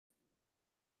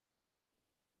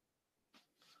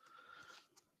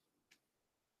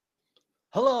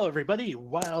Hello, everybody.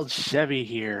 Wild Chevy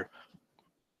here.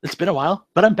 It's been a while,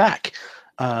 but I'm back.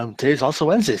 Today's also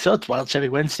Wednesday, so it's Wild Chevy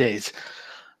Wednesdays.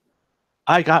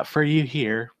 I got for you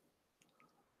here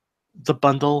the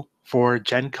bundle for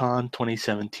Gen Con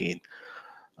 2017.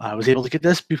 I was able to get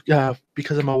this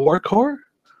because I'm a war core,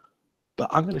 but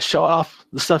I'm going to show off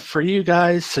the stuff for you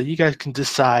guys so you guys can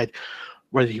decide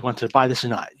whether you want to buy this or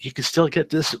not. You can still get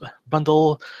this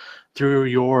bundle through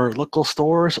your local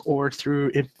stores or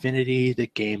through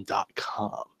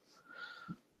infinitythegame.com.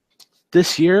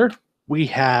 This year, we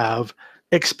have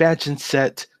expansion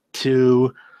set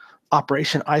to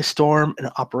Operation Ice Storm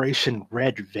and Operation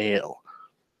Red Veil.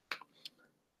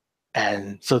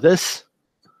 And so these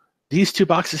two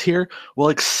boxes here will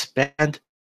expand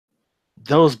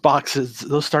those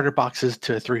starter boxes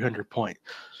to a 300 point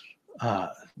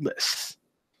list.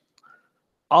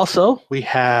 Also, we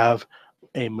have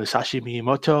a Musashi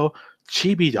Miyamoto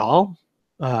Chibi doll.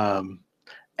 And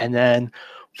then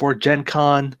for Gen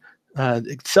Con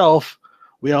itself,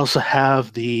 we also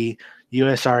have the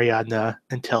US Ariadna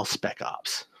Intel Spec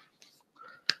Ops.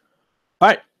 All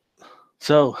right,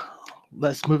 so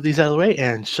let's move these out of the way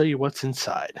and show you what's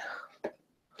inside.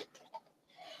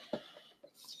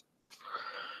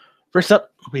 First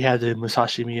up, we have the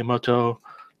Musashi Miyamoto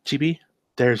Chibi.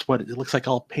 There's what it looks like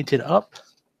all painted up.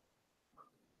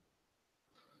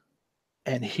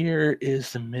 And here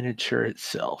is the miniature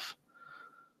itself.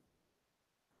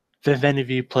 If any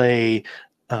of you play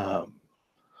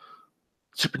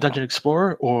Super Dungeon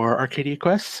Explorer or Arcadia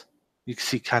Quest, you can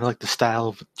see kind of like the style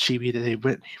of chibi that they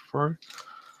went for.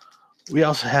 We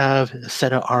also have a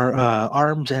set of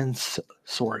arms and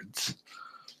swords.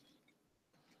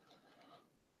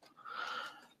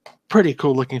 Pretty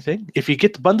cool looking thing. If you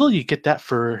get the bundle, you get that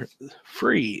for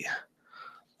free.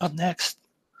 Up next,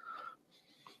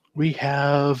 we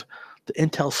have the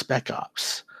Intel Spec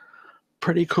Ops.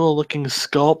 Pretty cool looking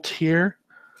sculpt here.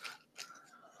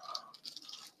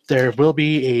 There will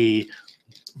be a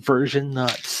version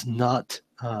that's not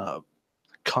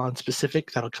con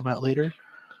specific that'll come out later.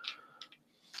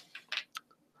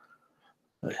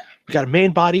 We got a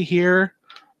main body here,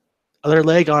 other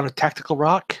leg on a tactical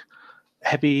rock,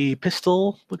 heavy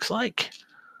pistol looks like,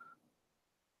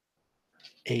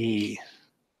 the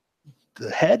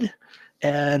head,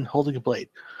 and holding a blade.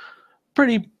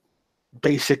 Pretty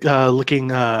basic looking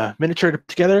miniature to put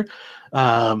together.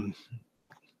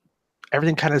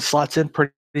 Everything kind of slots in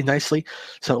pretty nicely,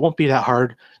 so it won't be that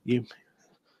hard.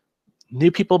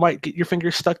 New people might get your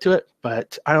fingers stuck to it,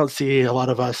 but I don't see a lot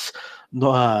of us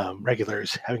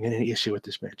regulars having any issue with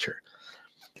this miniature.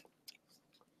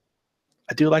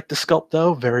 I do like the sculpt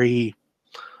though, very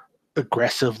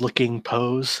aggressive looking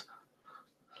pose.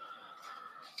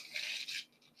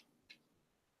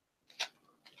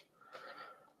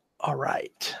 All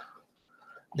right,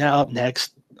 now up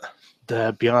next,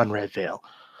 the Beyond Red Veil.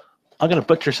 I'm going to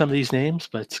butcher some of these names,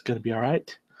 but it's going to be all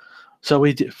right. So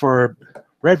we did, for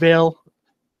Red Veil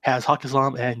has Hawk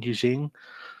Islam and Yujing.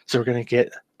 So we're going to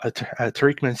get a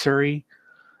Tariq Mansouri,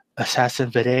 Assassin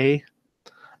Vade,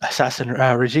 Assassin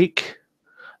Rajik,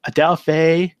 a Dao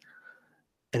Fei,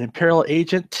 an Imperial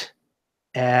Agent,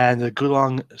 and the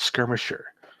Gulong Skirmisher.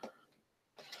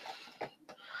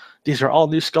 These are all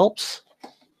new sculpts.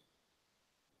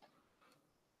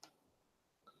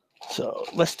 So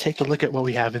let's take a look at what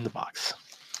we have in the box.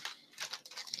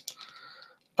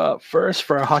 First,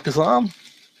 for our Hawk Islam,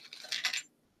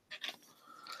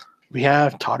 we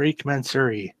have Tariq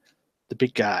Mansouri, the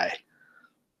big guy.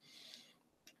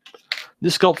 New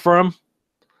sculpt for him.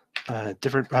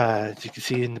 Different, as you can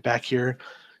see in the back here,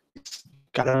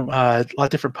 got a lot of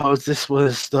different poses. This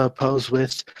was the pose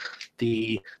with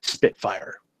the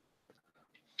Spitfire.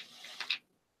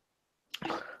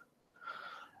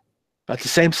 About the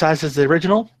same size as the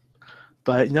original,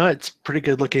 but you know, it's pretty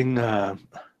good looking.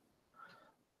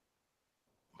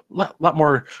 Lot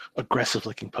more aggressive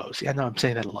looking pose. Yeah, I know I'm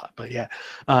saying that a lot, but yeah.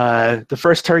 The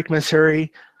first Tariq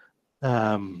Mansouri,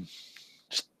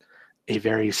 just a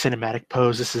very cinematic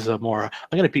pose. This is a more,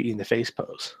 I'm going to beat you in the face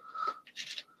pose.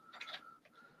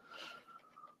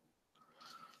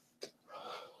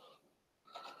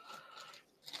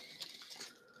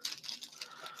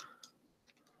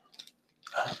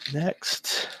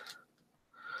 Next,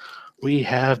 we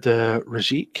have the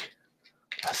Rajik,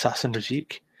 Assassin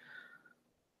Rajik.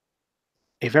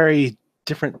 A very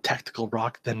different tactical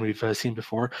rock than we've seen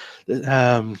before.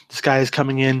 This guy is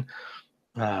coming in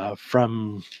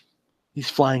from, he's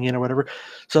flying in or whatever.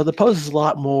 So the pose is a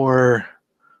lot more,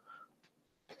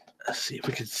 let's see if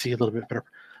we can see a little bit better.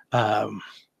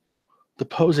 The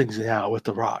posings now with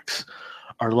the rocks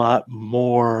are a lot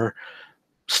more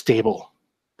stable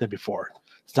than before.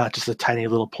 It's not just a tiny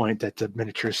little point that the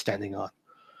miniature is standing on.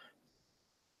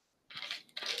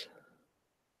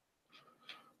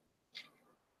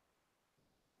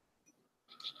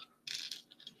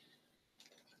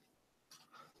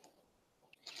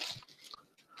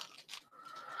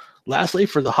 Lastly,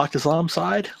 for the Hawk Islam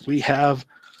side, we have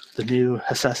the new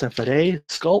Assassin Fade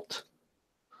sculpt.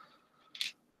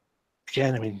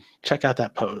 Again, I mean, check out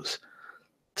that pose.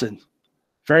 It's a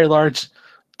very large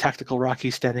tactical rock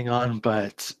he's standing on,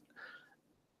 but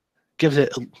gives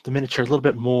it the miniature a little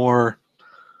bit more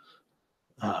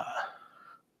of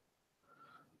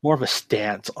a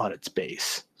stance on its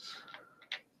base.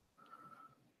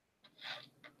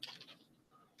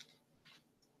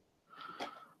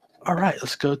 All right,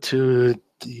 let's go to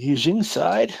the Yijing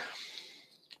side.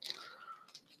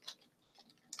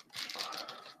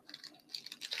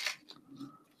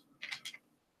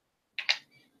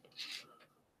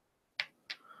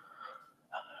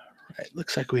 All right,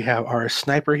 looks like we have our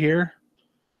sniper here.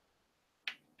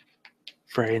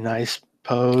 Very nice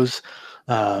pose.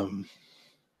 Yeah,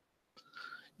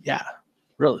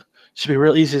 really should be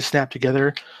real easy to snap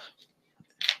together,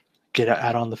 get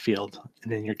out on the field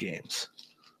and in your games.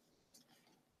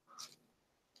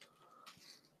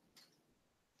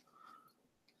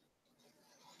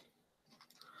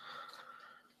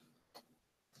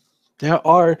 There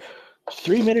are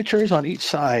 3 miniatures on each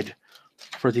side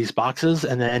for these boxes,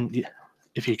 and then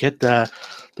if you get the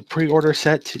pre-order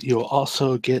set, you'll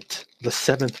also get the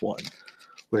 7th one,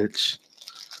 which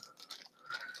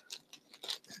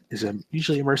is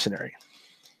usually a mercenary.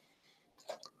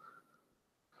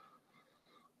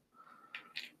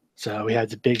 So we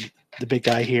have the big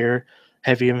guy here,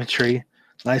 heavy infantry,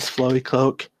 nice flowy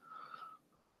cloak.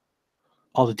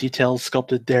 All the details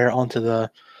sculpted there onto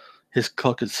his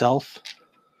cloak itself.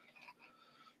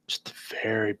 Just a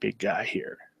very big guy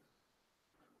here.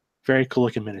 Very cool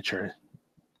looking miniature.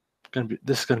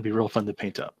 This is gonna be real fun to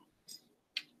paint up.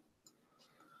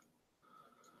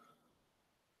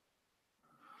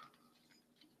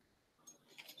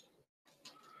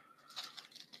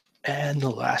 And the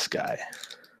last guy.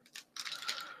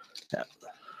 Yeah.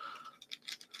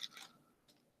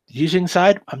 The Yijing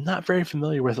side, I'm not very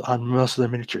familiar with on most of their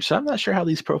miniatures, so I'm not sure how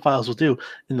these profiles will do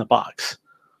in the box.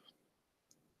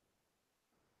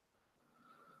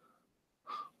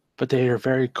 But they are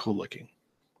very cool looking.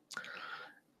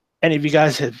 Any of you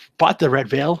guys have bought the Red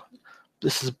Veil?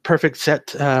 This is a perfect set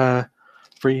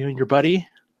for you and your buddy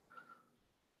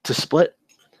to split.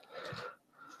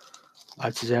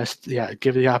 I'd suggest,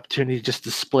 give you the opportunity just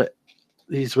to split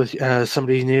these with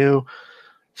somebody new,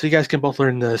 so you guys can both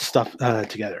learn the stuff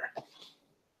together.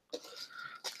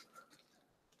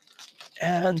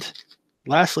 And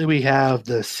lastly, we have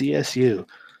the CSU.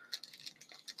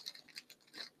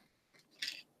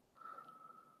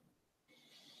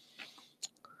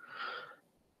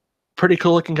 Pretty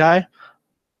cool looking guy.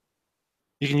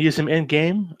 You can use him in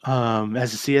game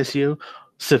as a CSU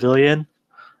civilian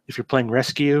if you're playing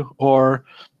rescue, or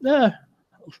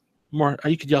more.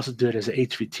 You could also do it as an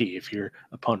HVT if your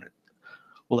opponent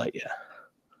will let you.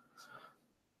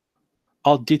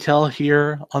 All detail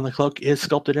here on the cloak is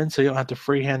sculpted in, so you don't have to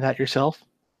freehand that yourself.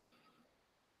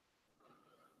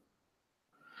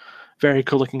 Very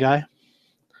cool looking guy.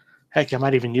 Heck, I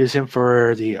might even use him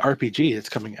for the RPG that's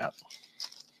coming out.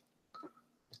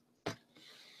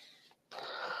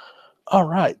 All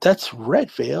right, that's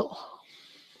Red Veil.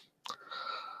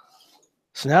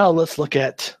 So now let's look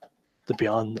at the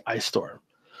Beyond Ice Storm.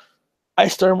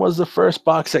 Ice Storm was the first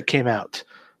box that came out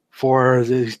for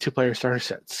these 2-player starter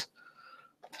sets.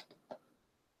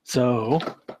 So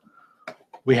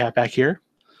we have back here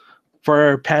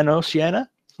for Pan-Oceania,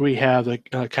 we have the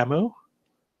Camus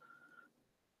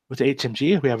with the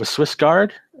HMG. We have a Swiss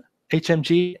Guard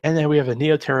HMG, and then we have a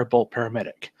Neoterra Bolt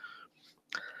Paramedic.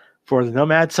 For the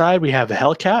Nomad side, we have the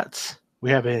Hellcats, we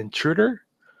have an Intruder,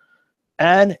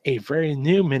 and a very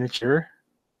new miniature.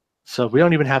 So we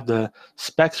don't even have the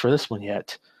specs for this one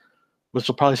yet, which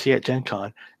we'll probably see at Gen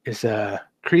Con, is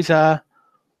Kriza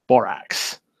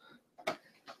Borax.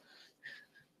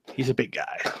 He's a big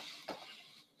guy.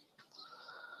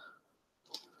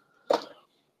 All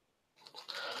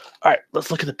right, let's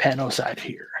look at the Pano side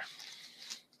here.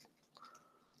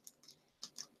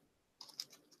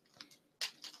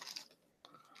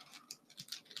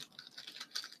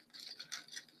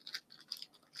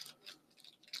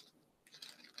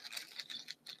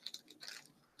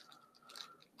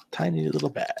 Tiny little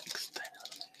bags.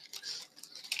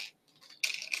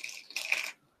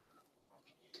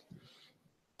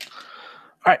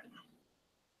 All right,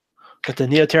 got the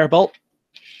Neoterra Bolt.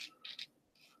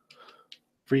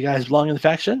 For you guys belonging in the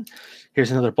faction,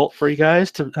 Here's another bolt for you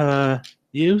guys to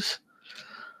use.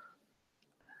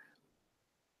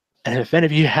 And if any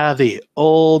of you have the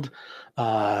old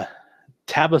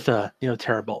Tabitha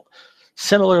Terrorbolt,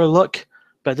 similar look,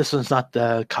 but this one's not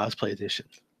the cosplay edition.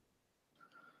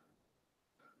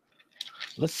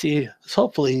 Let's see.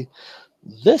 Hopefully,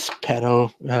 this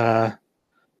Pano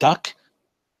Duck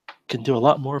can do a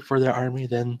lot more for their army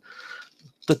than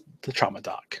the Trauma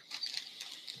Duck.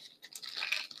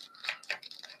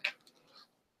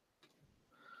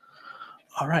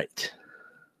 All right.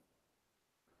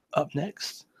 Up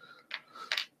next,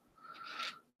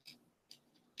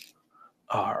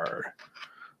 our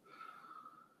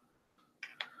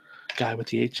guy with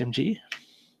the HMG.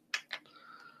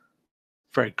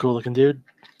 Very cool looking dude.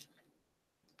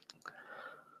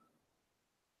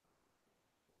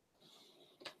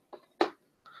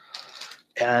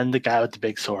 And the guy with the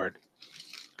big sword.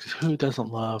 Because who doesn't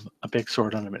love a big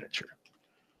sword on a miniature?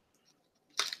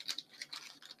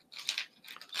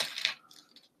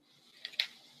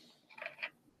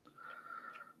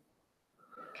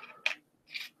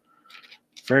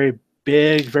 Very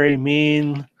big, very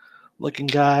mean looking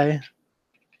guy.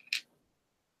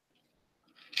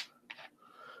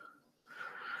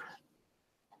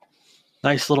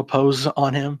 Nice little pose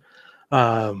on him.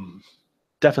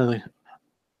 Definitely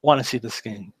want to see this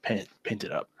game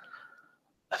painted up.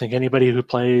 I think anybody who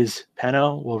plays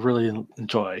Pano will really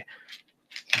enjoy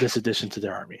this addition to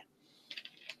their army.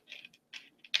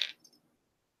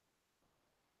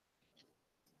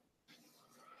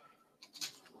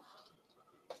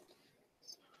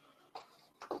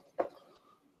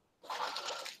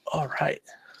 All right,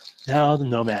 now the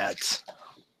Nomads.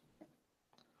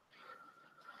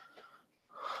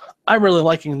 I'm really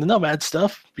liking the Nomad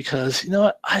stuff because, you know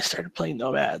what, I started playing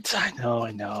Nomads. I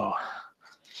know.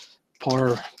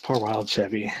 Poor Wild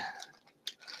Chevy.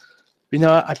 You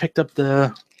know what, I picked up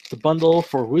the bundle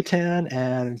for Wutan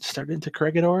and started into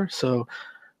Corregidor, so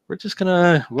we're just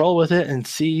gonna roll with it and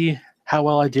see how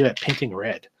well I do at painting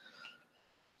red.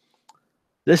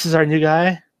 This is our new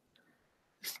guy.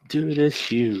 This dude is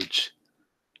huge.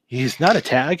 He's not a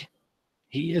tag.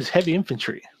 He is heavy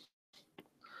infantry.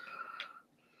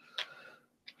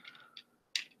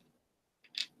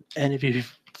 And if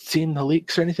you've seen the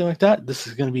leaks or anything like that, this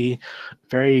is going to be a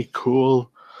very cool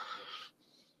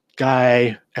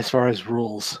guy as far as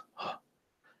rules.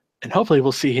 And hopefully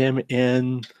we'll see him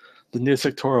in the new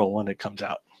sectorial when it comes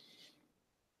out.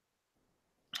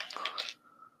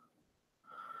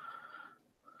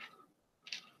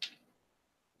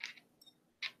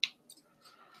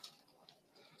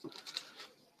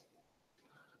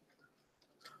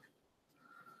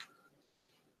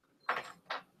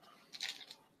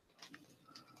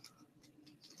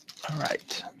 All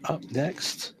right, up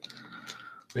next,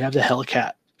 we have the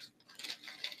Hellcat.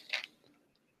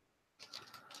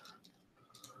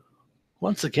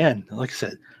 Once again, like I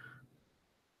said,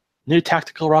 new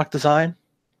tactical rock design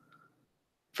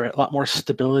for a lot more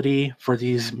stability for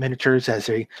these miniatures as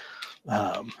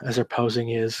their posing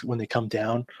is when they come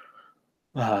down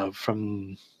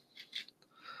from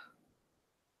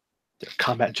their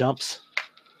combat jumps.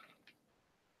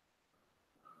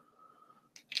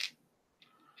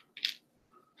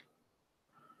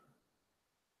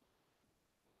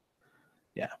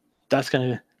 Yeah, that's going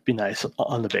to be nice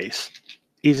on the base.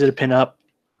 Easy to pin up,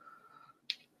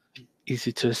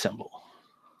 easy to assemble.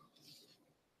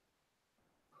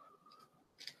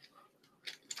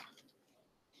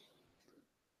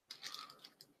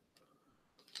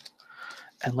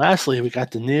 And lastly, we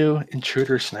got the new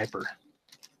Intruder Sniper.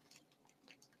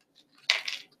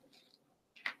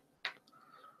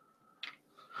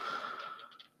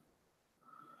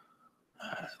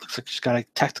 Looks like she's got a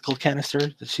tactical canister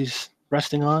that she's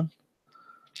resting on.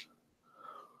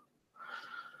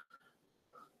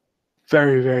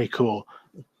 Very, very cool.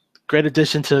 Great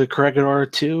addition to Corregidor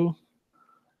 2.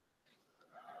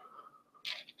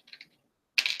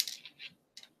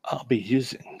 I'll be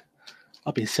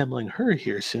assembling her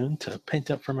here soon to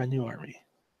paint up for my new army.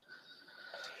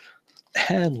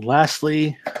 And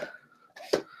lastly,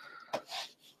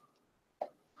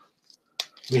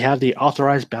 we have the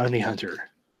Authorized Bounty Hunter.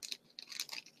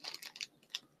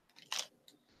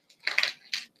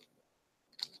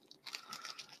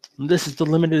 This is the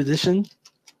limited edition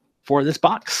for this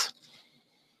box.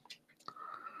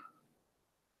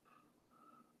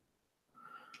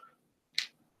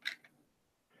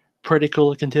 Pretty cool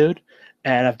looking dude.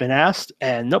 And I've been asked,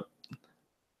 and nope,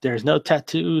 there's no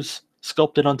tattoos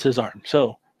sculpted onto his arm.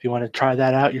 So if you want to try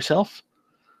that out yourself,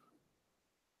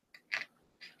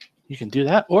 you can do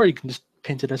that, or you can just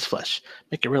paint it as flesh.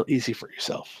 Make it real easy for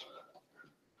yourself.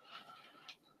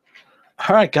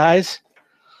 All right, guys,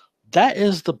 that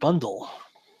is the bundle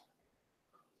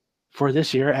for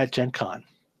this year at Gen Con.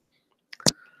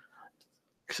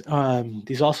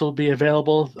 These also will be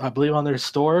available, I believe, on their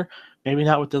store. Maybe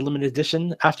not with the limited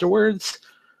edition afterwards.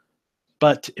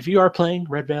 But if you are playing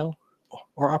Red Veil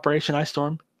or Operation Ice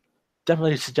Storm,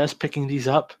 definitely suggest picking these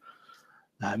up.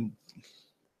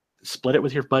 Split it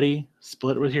with your buddy,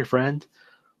 split it with your friend.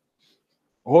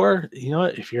 Or, you know,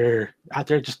 if you're out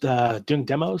there just doing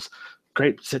demos,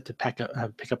 great set to pick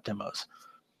up demos.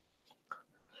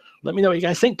 Let me know what you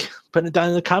guys think. Put it down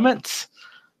in the comments.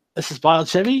 This is Wild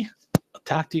Chevy. I'll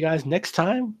talk to you guys next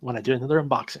time when I do another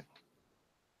unboxing.